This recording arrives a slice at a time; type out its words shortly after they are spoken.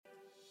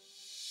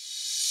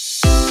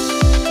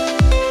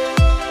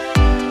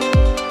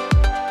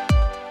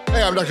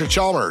I'm Dr.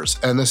 Chalmers,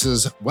 and this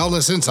is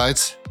Wellness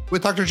Insights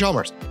with Dr.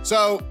 Chalmers.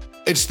 So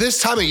it's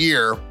this time of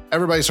year,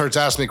 everybody starts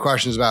asking me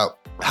questions about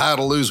how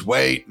to lose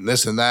weight and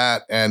this and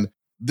that. And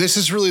this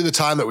is really the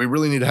time that we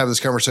really need to have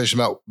this conversation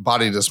about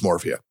body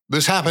dysmorphia.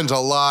 This happens a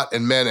lot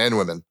in men and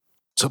women.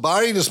 So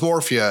body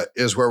dysmorphia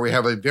is where we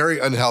have a very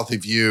unhealthy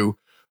view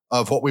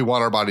of what we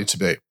want our body to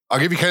be. I'll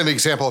give you kind of an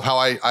example of how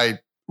I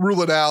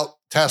rule it out,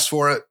 test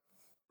for it,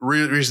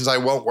 reasons I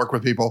won't work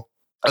with people.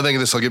 I think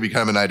this will give you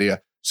kind of an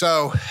idea.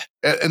 So,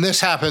 and this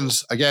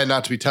happens, again,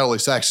 not to be totally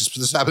sexist, but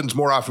this happens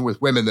more often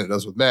with women than it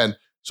does with men.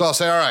 So I'll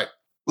say, all right,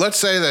 let's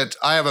say that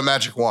I have a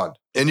magic wand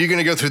and you're going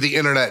to go through the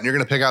internet and you're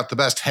going to pick out the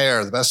best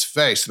hair, the best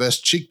face, the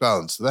best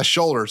cheekbones, the best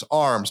shoulders,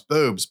 arms,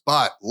 boobs,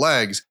 butt,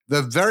 legs,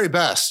 the very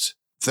best,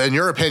 in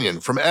your opinion,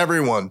 from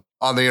everyone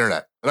on the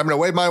internet. And I'm going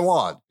to wave my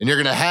wand and you're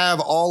going to have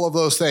all of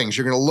those things.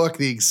 You're going to look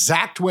the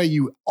exact way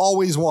you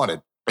always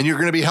wanted and you're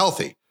going to be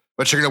healthy,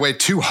 but you're going to weigh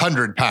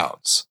 200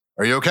 pounds.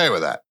 Are you okay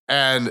with that?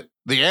 And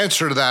the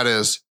answer to that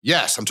is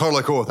yes, I'm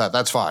totally cool with that.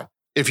 That's fine.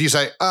 If you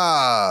say, no,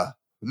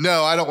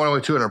 I don't want to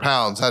weigh 200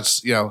 pounds.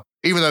 That's, even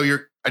though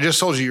I just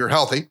told you you're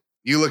healthy,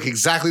 you look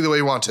exactly the way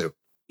you want to.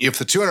 If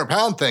the 200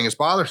 pound thing is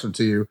bothersome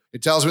to you,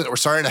 it tells me that we're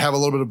starting to have a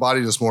little bit of body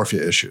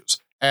dysmorphia issues.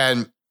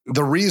 And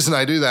the reason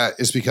I do that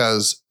is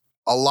because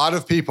a lot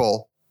of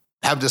people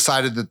have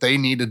decided that they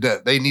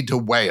need to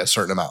weigh a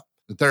certain amount.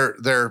 That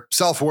their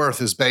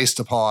self-worth is based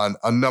upon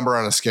a number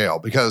on a scale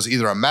because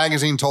either a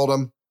magazine told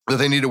them that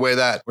they need to weigh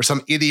that, or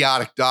some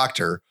idiotic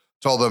doctor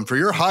told them for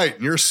your height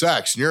and your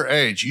sex and your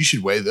age, you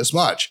should weigh this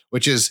much,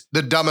 which is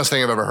the dumbest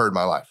thing I've ever heard in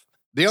my life.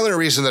 The only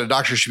reason that a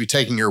doctor should be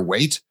taking your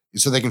weight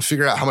is so they can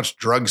figure out how much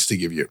drugs to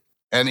give you.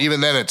 And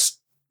even then it's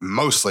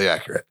mostly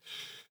accurate.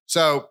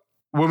 So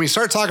when we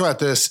start talking about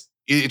this,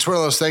 it's one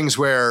of those things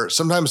where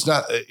sometimes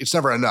it's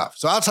never enough.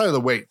 So outside of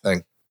the weight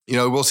thing,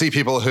 we'll see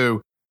people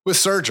who, with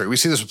surgery, we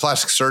see this with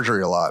plastic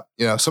surgery a lot.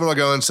 Someone will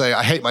go and say,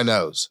 I hate my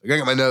nose. I got to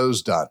get my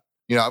nose done.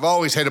 I've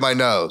always hated my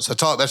nose.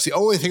 That's the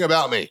only thing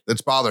about me that's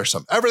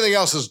bothersome. Everything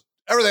else is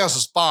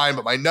fine,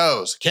 but my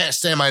nose, can't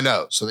stand my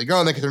nose. So they go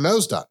and they get their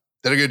nose done.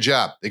 Did a good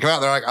job. They come out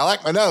and they're like, I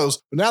like my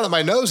nose, but now that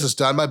my nose is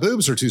done, my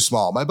boobs are too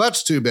small. My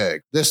butt's too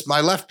big.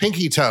 My left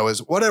pinky toe is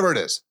whatever it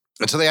is.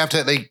 And so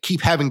they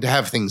keep having to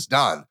have things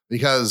done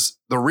because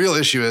the real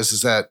issue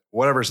is that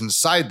whatever's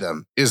inside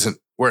them isn't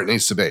where it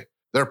needs to be.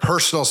 Their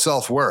personal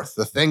self-worth,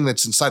 the thing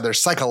that's inside their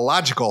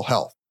psychological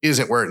health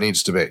isn't where it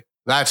needs to be.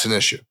 That's an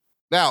issue.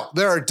 Now,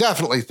 there are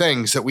definitely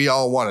things that we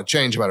all want to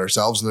change about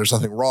ourselves, and there's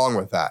nothing wrong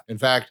with that. In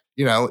fact,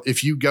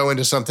 if you go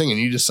into something and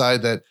you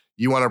decide that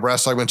you want a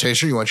breast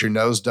augmentation, you want your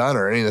nose done,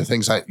 or any of the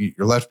things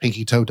your left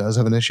pinky toe does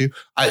have an issue,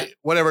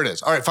 whatever it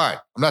is. All right, fine.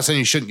 I'm not saying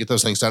you shouldn't get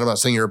those things done. I'm not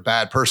saying you're a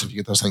bad person if you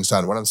get those things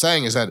done. What I'm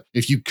saying is that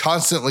if you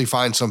constantly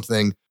find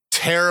something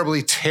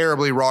terribly,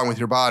 terribly wrong with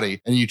your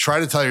body, and you try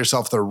to tell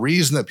yourself the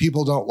reason that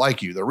people don't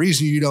like you, the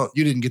reason you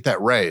didn't get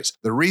that raise,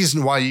 the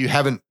reason why you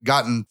haven't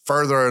gotten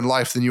further in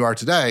life than you are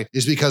today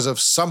is because of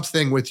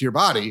something with your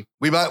body,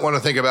 we might want to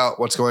think about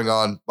what's going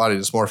on body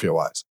dysmorphia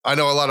wise. I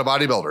know a lot of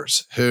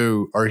bodybuilders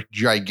who are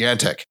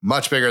gigantic,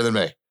 much bigger than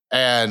me,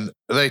 and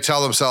they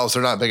tell themselves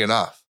they're not big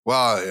enough.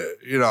 Well,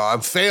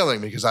 I'm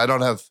failing because I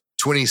don't have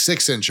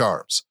 26-inch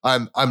arms.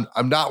 I'm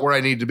not where I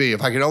need to be.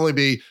 If I could only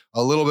be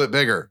a little bit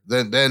bigger,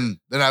 then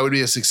I would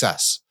be a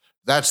success.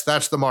 That's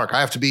the mark. I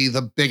have to be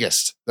the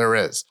biggest there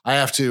is.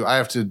 I'm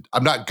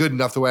not good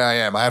enough the way I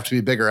am. I have to be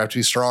bigger. I have to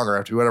be stronger. I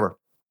have to be whatever.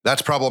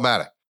 That's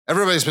problematic.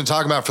 Everybody's been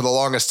talking about for the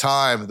longest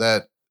time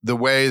that the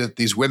way that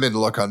these women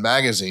look on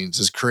magazines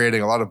is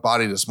creating a lot of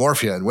body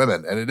dysmorphia in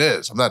women. And it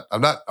is.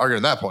 I'm not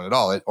arguing that point at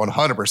all. It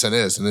 100%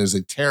 is. And it is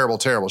a terrible,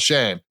 terrible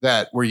shame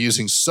that we're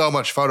using so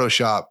much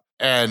Photoshop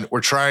and we're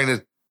trying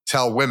to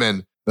tell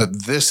women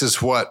that this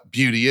is what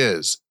beauty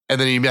is. And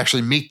then you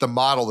actually meet the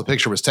model the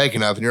picture was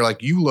taken of, and you're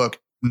like, you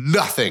look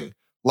nothing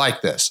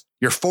like this.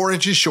 You're 4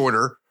 inches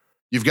shorter,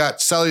 you've got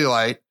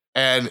cellulite,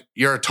 and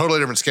you're a totally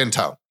different skin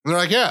tone. And they're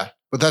like, yeah,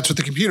 but that's what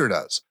the computer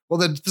does. Well,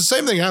 the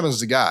same thing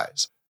happens to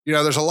guys.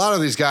 There's a lot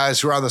of these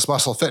guys who are on this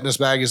muscle fitness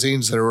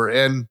magazines that were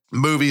in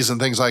movies and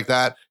things like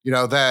that,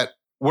 that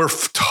were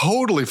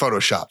totally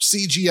Photoshopped,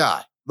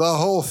 CGI, the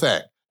whole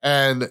thing.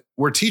 And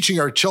we're teaching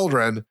our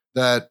children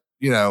that,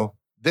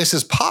 this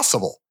is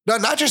possible.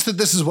 Not just that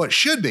this is what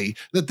should be,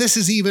 that this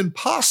is even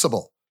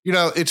possible.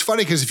 It's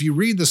funny because if you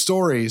read the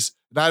stories,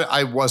 and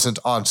I wasn't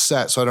on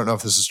set, so I don't know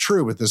if this is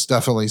true, but this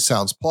definitely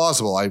sounds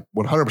plausible. I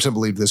 100%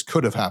 believe this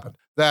could have happened.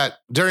 That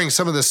during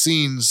some of the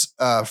scenes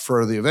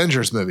for the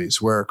Avengers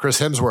movies where Chris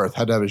Hemsworth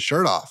had to have his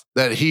shirt off,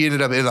 that he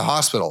ended up in the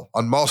hospital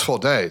on multiple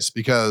days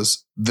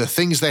because the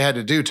things they had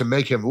to do to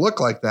make him look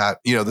like that,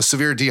 the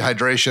severe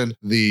dehydration,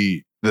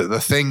 the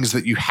things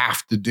that you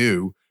have to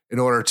do in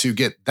order to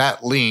get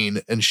that lean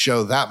and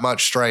show that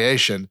much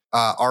striation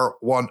are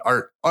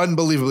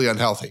unbelievably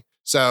unhealthy.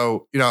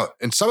 So,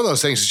 and some of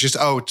those things is just,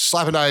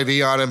 slap an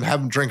IV on him, have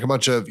him drink a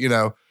bunch of,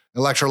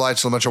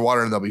 electrolytes and a bunch of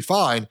water and they'll be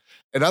fine.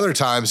 And other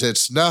times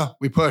it's, no,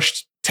 we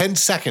pushed 10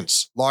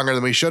 seconds longer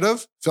than we should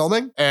have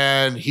filming.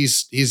 And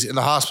he's in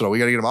the hospital. We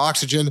got to get him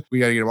oxygen. We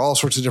got to get him all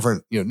sorts of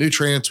different,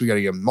 nutrients. We got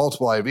to give him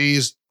multiple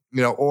IVs.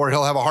 or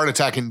he'll have a heart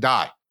attack and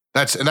die.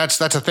 That's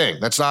a thing.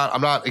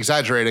 I'm not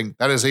exaggerating.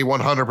 That is a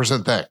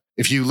 100% thing.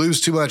 If you lose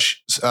too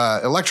much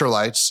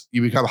electrolytes,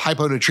 you become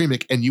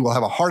hyponatremic and you will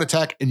have a heart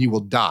attack and you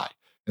will die.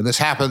 And this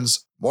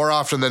happens more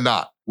often than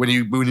not. When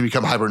you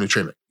become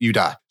hyponatremic, you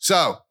die.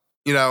 So,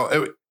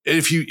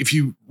 if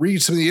you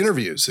read some of the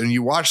interviews and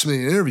you watch some of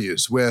the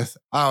interviews with,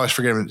 I always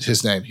forget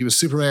his name. He was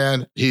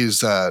Superman. He's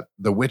The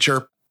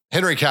Witcher.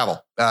 Henry Cavill.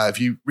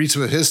 If you read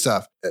some of his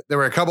stuff, there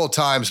were a couple of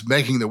times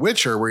making The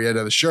Witcher where he had to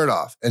have his shirt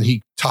off, and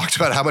he talked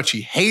about how much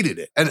he hated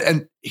it.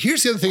 And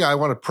here's the other thing I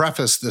want to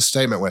preface this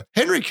statement with.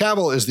 Henry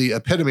Cavill is the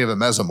epitome of a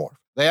mesomorph.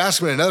 They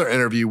asked him in another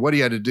interview what he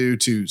had to do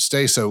to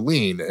stay so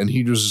lean, and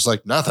he was just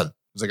like, nothing.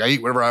 He's like, I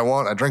eat whatever I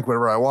want. I drink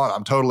whatever I want.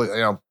 I'm totally,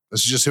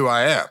 this is just who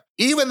I am.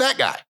 Even that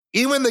guy,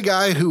 even the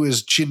guy who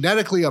is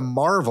genetically a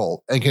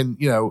marvel and can,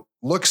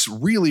 looks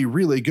really,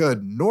 really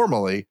good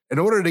normally, in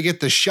order to get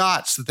the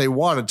shots that they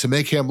wanted to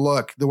make him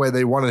look the way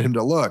they wanted him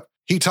to look,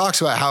 he talks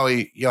about how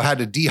he had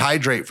to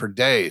dehydrate for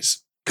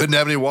days, couldn't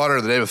have any water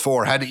the day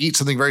before, had to eat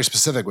something very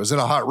specific, was in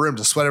a hot room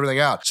to sweat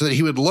everything out so that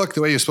he would look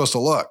the way he was supposed to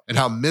look, and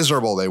how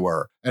miserable they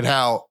were, and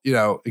how,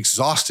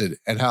 exhausted,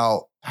 and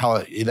how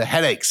the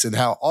headaches, and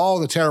how all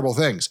the terrible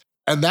things.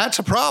 And that's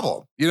a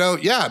problem.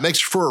 It makes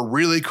for a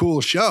really cool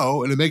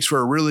show, and it makes for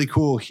a really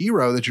cool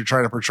hero that you're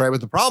trying to portray.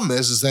 But the problem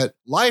is that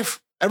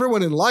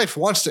everyone in life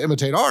wants to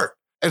imitate art.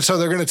 And so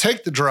they're going to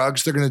take the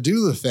drugs, they're going to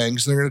do the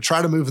things, they're going to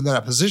try to move in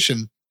that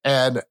position.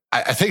 And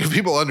I think if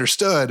people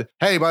understood,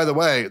 hey, by the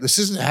way, this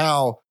isn't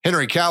how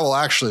Henry Cavill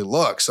actually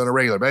looks on a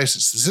regular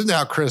basis. This isn't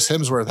how Chris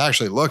Hemsworth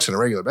actually looks on a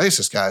regular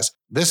basis, guys.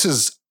 This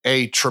is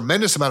a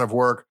tremendous amount of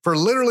work for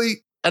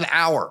literally an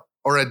hour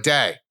or a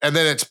day. And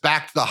then it's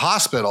back to the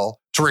hospital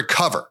to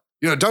recover.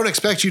 Don't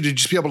expect you to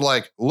just be able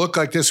to look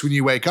like this when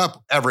you wake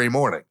up every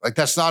morning.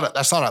 That's not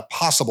a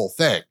possible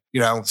thing.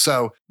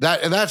 So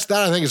that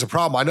I think is a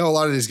problem. I know a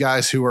lot of these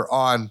guys who are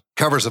on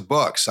covers of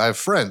books. I have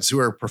friends who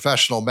are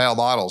professional male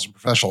models and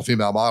professional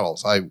female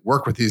models. I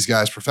work with these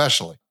guys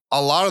professionally.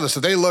 A lot of this,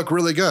 they look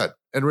really good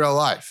in real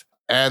life,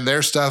 and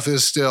their stuff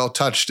is still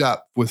touched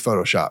up with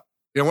Photoshop.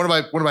 One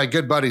of my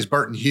good buddies,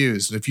 Burton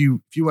Hughes. And if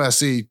you want to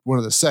see one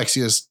of the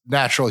sexiest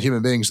natural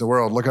human beings in the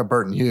world, look up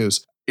Burton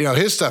Hughes.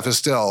 His stuff is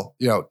still,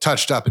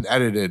 touched up and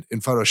edited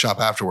in Photoshop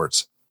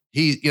afterwards.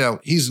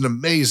 He's an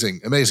amazing,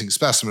 amazing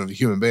specimen of a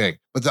human being.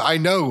 But I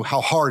know how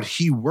hard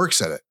he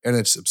works at it, and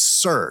it's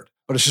absurd,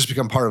 but it's just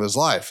become part of his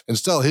life. And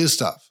still his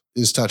stuff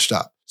is touched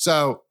up.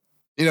 So,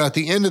 at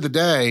the end of the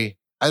day,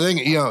 I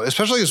think,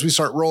 especially as we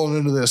start rolling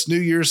into this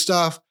New Year's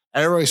stuff,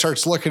 and everybody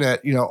starts looking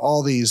at,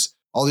 all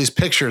these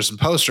pictures and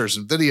posters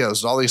and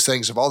videos and all these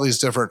things of all these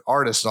different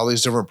artists and all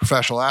these different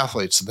professional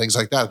athletes and things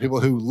like that. People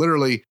who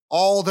literally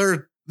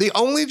the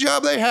only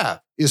job they have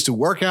is to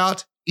work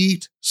out,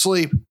 eat,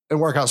 sleep, and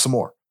work out some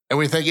more. And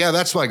we think, yeah,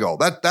 that's my goal.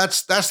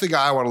 That's the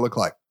guy I want to look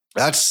like.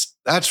 That's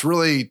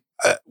really,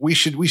 we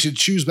should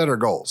choose better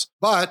goals.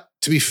 But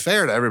to be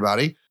fair to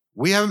everybody,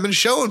 we haven't been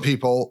showing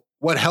people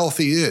what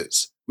healthy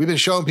is. We've been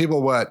showing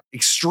people what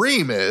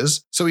extreme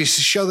is. So we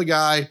show the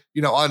guy,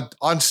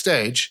 on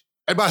stage.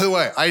 And by the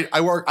way,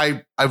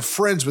 I'm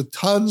friends with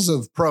tons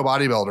of pro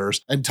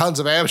bodybuilders and tons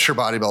of amateur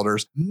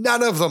bodybuilders.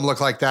 None of them look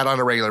like that on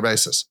a regular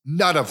basis.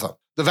 None of them.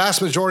 The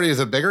vast majority of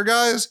the bigger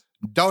guys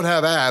don't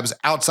have abs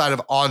outside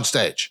of on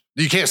stage.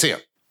 You can't see them.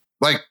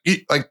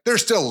 They're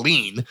still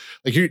lean.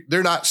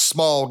 They're not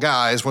small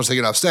guys once they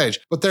get off stage,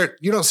 but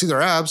you don't see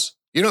their abs.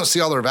 You don't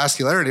see all their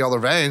vascularity, all their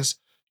veins.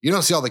 You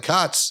don't see all the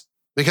cuts,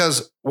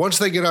 because once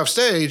they get off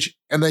stage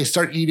and they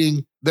start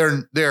eating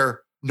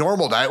their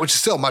normal diet, which is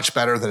still much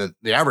better than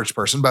the average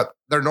person, but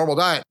their normal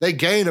diet, they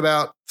gain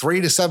about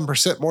 3 to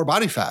 7% more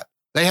body fat.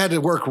 They had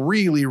to work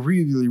really,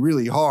 really,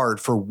 really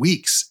hard for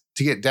weeks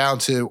to get down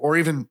to, or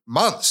even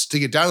months to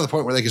get down to the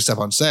point where they can step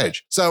on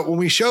stage. So when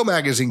we show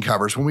magazine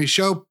covers, when we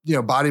show,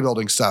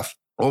 bodybuilding stuff,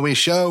 when we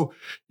show,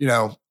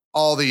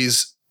 all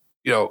these,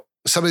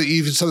 some of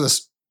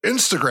this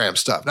Instagram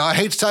stuff. Now, I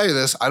hate to tell you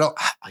this. I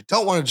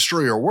don't want to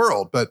destroy your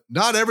world, but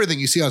not everything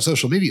you see on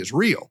social media is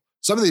real.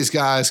 Some of these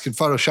guys can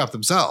Photoshop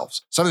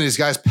themselves. Some of these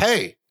guys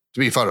pay to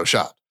be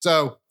Photoshopped.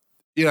 So,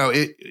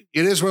 it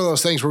is one of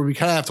those things where we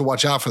kind of have to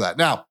watch out for that.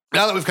 Now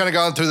that we've kind of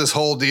gone through this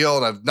whole deal,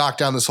 and I've knocked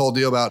down this whole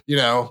deal about,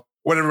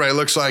 what everybody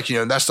looks like,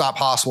 that's not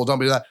possible. Don't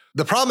do that.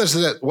 The problem is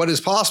that what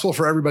is possible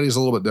for everybody is a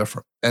little bit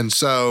different. And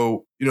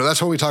so,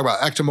 that's when we talk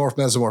about ectomorph,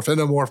 mesomorph,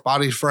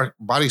 endomorph,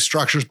 body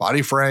structures,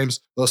 body frames,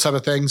 those type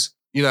of things.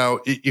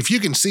 If you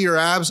can see your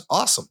abs,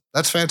 awesome.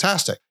 That's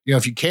fantastic.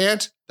 If you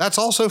can't, that's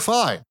also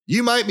fine.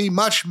 You might be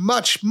much,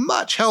 much,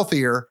 much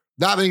healthier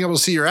not being able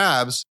to see your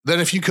abs than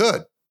if you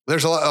could.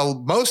 There's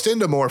most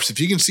endomorphs, if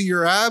you can see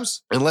your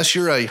abs, unless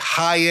you're a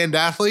high-end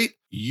athlete,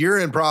 you're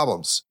in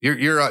problems.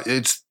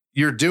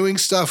 You're doing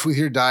stuff with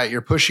your diet.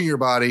 You're pushing your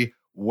body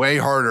way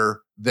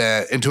harder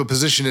into a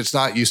position it's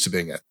not used to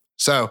being in.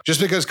 So just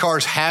because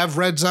cars have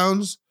red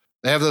zones,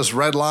 they have those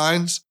red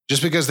lines,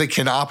 just because they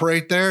can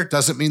operate there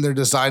doesn't mean they're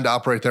designed to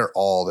operate there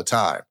all the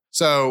time.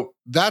 So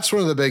that's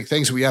one of the big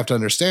things we have to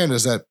understand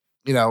is that,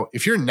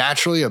 if you're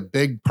naturally a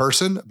big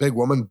person, a big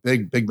woman,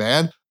 big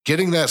man,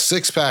 getting that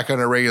six pack on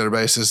a regular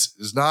basis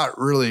is not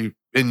really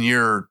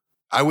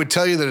I would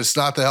tell you that it's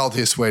not the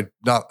healthiest way,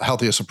 not the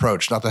healthiest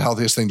approach, not the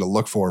healthiest thing to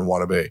look for and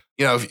want to be.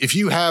 If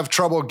you have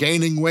trouble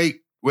gaining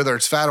weight, whether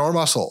it's fat or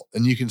muscle,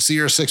 and you can see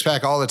your six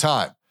pack all the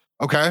time,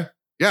 okay,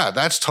 yeah,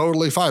 that's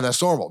totally fine.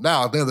 That's normal.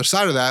 Now, on the other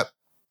side of that,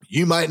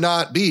 you might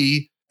not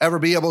ever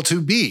be able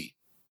to be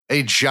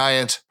a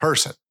giant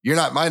person.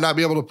 Might not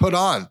be able to put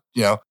on,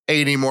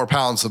 80 more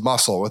pounds of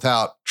muscle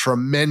without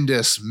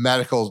tremendous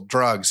medical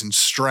drugs and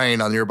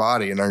strain on your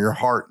body and on your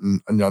heart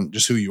and on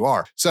just who you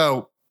are.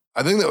 So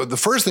I think that the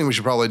first thing we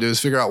should probably do is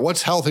figure out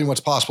what's healthy and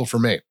what's possible for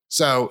me.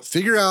 So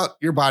figure out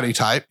your body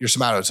type, your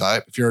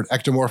somatotype, if you're an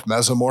ectomorph,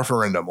 mesomorph,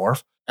 or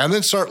endomorph, and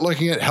then start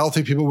looking at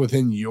healthy people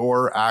within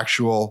your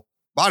actual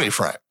body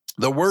frame.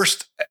 The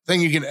worst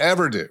thing you can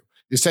ever do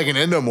is take an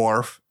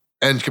endomorph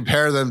and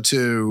compare them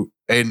to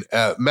a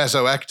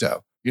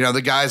mesoecto.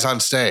 The guys on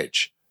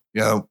stage.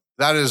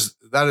 That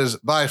is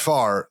by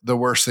far the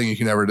worst thing you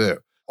can ever do.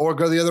 Or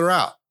go the other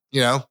route.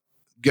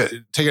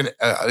 Take an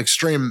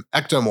extreme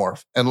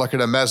ectomorph and look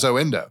at a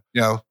meso-endo.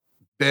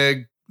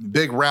 Big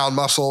round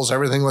muscles,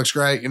 everything looks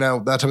great.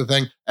 That type of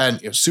thing,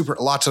 and super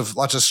lots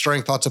of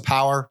strength, lots of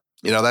power.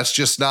 That's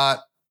just not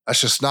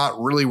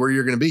really where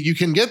you're going to be. You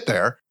can get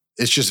there.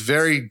 It's just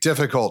very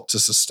difficult to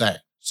sustain.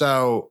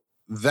 So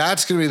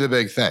that's going to be the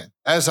big thing.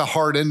 As a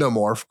hard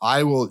endomorph,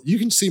 you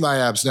can see my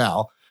abs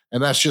now,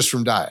 and that's just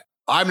from diet.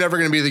 I'm never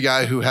going to be the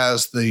guy who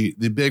has the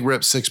big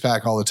rip six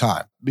pack all the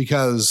time,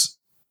 because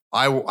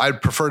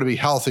I'd prefer to be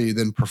healthy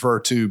than prefer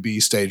to be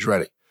stage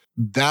ready.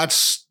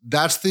 That's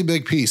the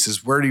big piece,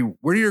 is where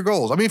are your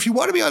goals? I mean, if you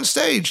want to be on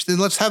stage, then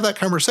let's have that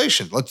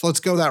conversation. Let's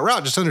go that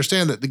route. Just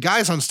understand that the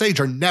guys on stage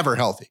are never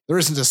healthy. There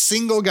isn't a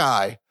single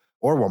guy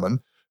or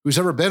woman who's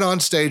ever been on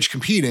stage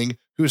competing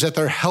who's at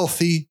their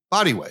healthy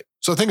body weight.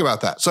 So think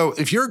about that. So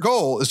if your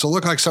goal is to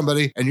look like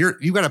somebody and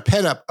you've got a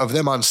pen up of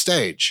them on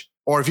stage,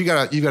 or if you've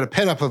got a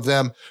pen up of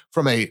them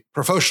from a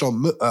professional,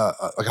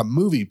 like a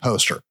movie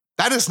poster,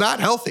 that is not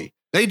healthy.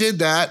 They did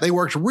that. They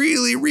worked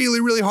really,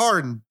 really, really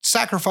hard and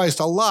sacrificed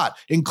a lot,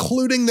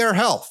 including their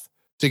health,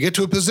 to get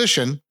to a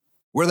position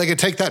where they could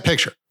take that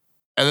picture.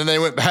 And then they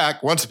went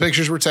back, once the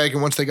pictures were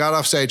taken, once they got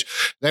off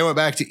stage, they went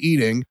back to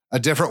eating a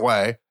different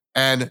way.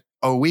 And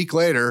a week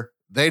later,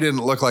 they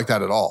didn't look like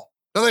that at all.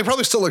 Now, they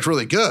probably still looked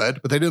really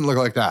good, but they didn't look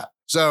like that.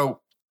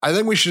 So I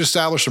think we should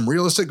establish some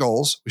realistic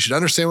goals. We should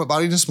understand what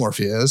body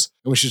dysmorphia is,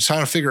 and we should try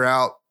to figure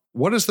out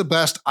what is the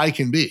best I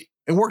can be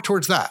and work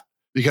towards that,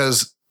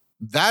 because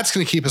that's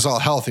going to keep us all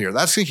healthier.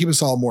 That's going to keep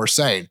us all more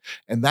sane.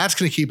 And that's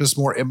going to keep us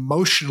more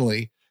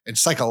emotionally and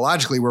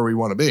psychologically where we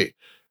want to be.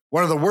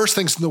 One of the worst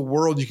things in the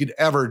world you could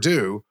ever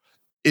do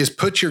is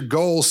put your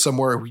goals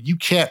somewhere where you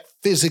can't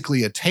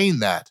physically attain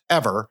that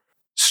ever,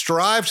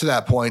 strive to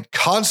that point,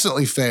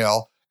 constantly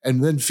fail,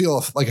 and then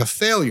feel like a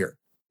failure.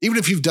 Even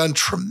if you've done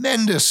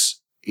tremendous,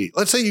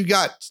 let's say you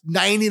got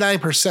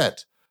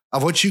 99%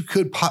 of what you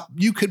could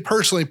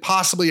personally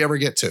possibly ever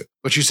get to,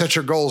 but you set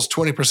your goals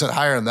 20%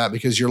 higher than that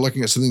because you're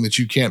looking at something that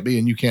you can't be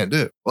and you can't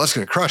do. Well, that's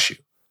going to crush you.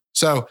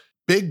 So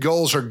big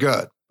goals are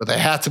good, but they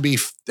have to be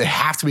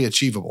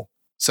achievable.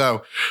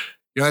 So,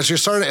 as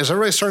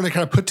everybody's starting to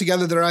kind of put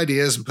together their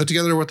ideas and put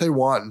together what they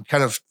want and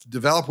kind of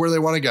develop where they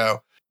want to go,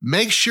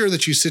 make sure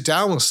that you sit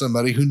down with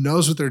somebody who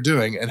knows what they're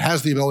doing and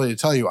has the ability to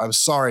tell you, I'm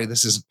sorry,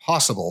 this isn't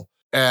possible.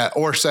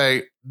 Or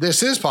say,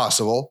 this is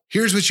possible.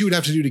 Here's what you would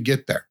have to do to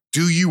get there.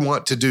 Do you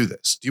want to do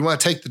this? Do you want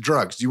to take the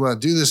drugs? Do you want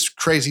to do this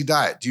crazy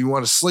diet? Do you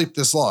want to sleep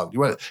this long?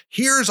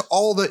 Here's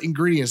all the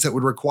ingredients that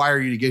would require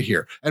you to get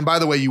here. And by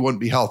the way, you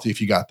wouldn't be healthy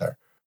if you got there.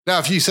 Now,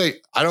 if you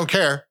say, I don't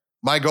care,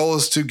 my goal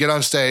is to get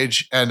on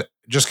stage and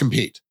just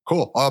compete.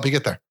 Cool. I'll help you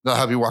get there. I'll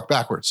help you walk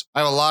backwards. I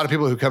have a lot of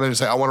people who come in and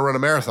say, I want to run a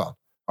marathon,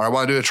 or I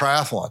want to do a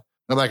triathlon.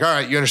 And I'm like, all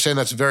right, you understand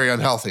that's very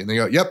unhealthy. And they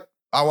go, yep,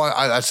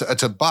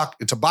 it's a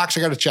box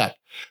I got to check.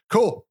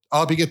 Cool.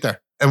 I'll help you get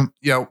there. And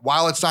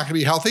while it's not going to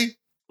be healthy,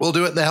 we'll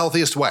do it in the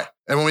healthiest way.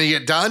 And when you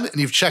get done and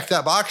you've checked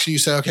that box and you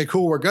say, okay,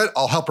 cool, we're good,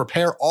 I'll help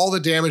repair all the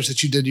damage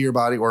that you did to your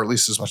body, or at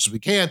least as much as we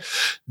can,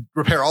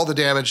 repair all the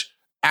damage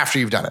after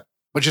you've done it.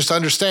 But just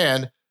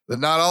understand that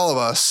not all of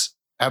us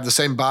have the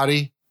same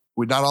body.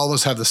 Not all of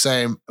us have the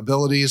same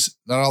abilities.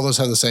 Not all of us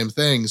have the same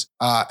things.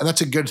 And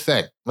that's a good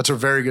thing. That's a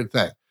very good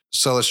thing.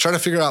 So let's try to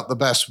figure out the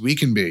best we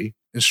can be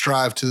and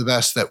strive to the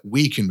best that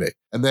we can be.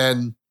 And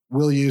then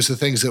we'll use the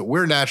things that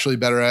we're naturally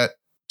better at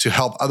to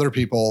help other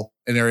people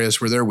in areas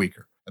where they're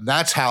weaker. And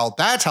that's how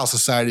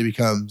society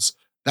becomes.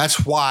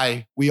 That's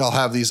why we all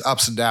have these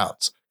ups and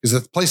downs. Because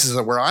the places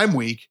where I'm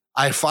weak,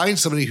 I find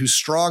somebody who's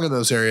strong in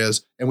those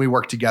areas and we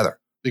work together.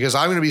 Because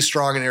I'm going to be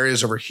strong in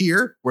areas over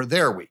here where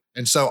they're weak.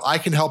 And so I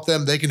can help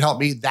them, they can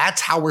help me.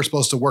 That's how we're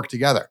supposed to work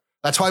together.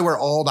 That's why we're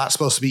all not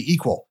supposed to be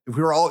equal. If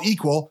we were all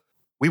equal,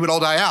 we would all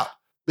die out.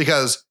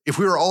 Because if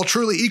we were all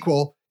truly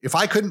equal, if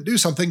I couldn't do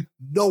something,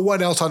 no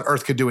one else on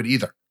earth could do it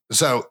either.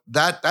 So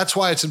that's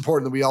why it's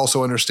important that we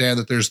also understand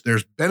that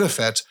there's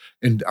benefit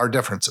in our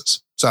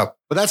differences. So,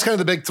 but that's kind of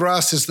the big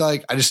thrust, is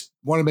like, I just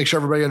want to make sure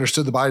everybody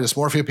understood the body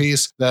dysmorphia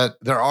piece, that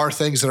there are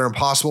things that are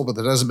impossible, but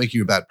that doesn't make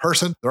you a bad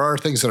person. There are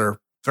things that are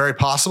very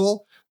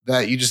possible,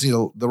 that you just need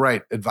the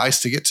right advice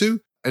to get to.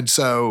 And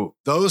so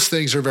those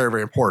things are very,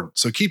 very important.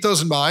 So keep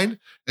those in mind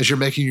as you're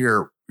making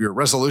your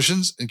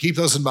resolutions, and keep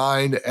those in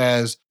mind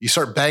as you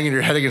start banging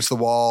your head against the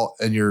wall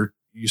and you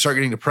start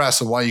getting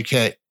depressed on why you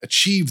can't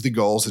achieve the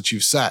goals that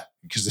you've set,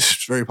 because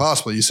it's very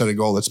possible you set a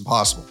goal that's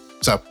impossible.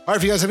 So, all right,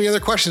 if you guys have any other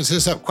questions, hit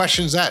us up,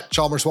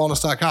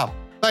 questions@chalmerswellness.com.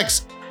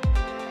 Thanks.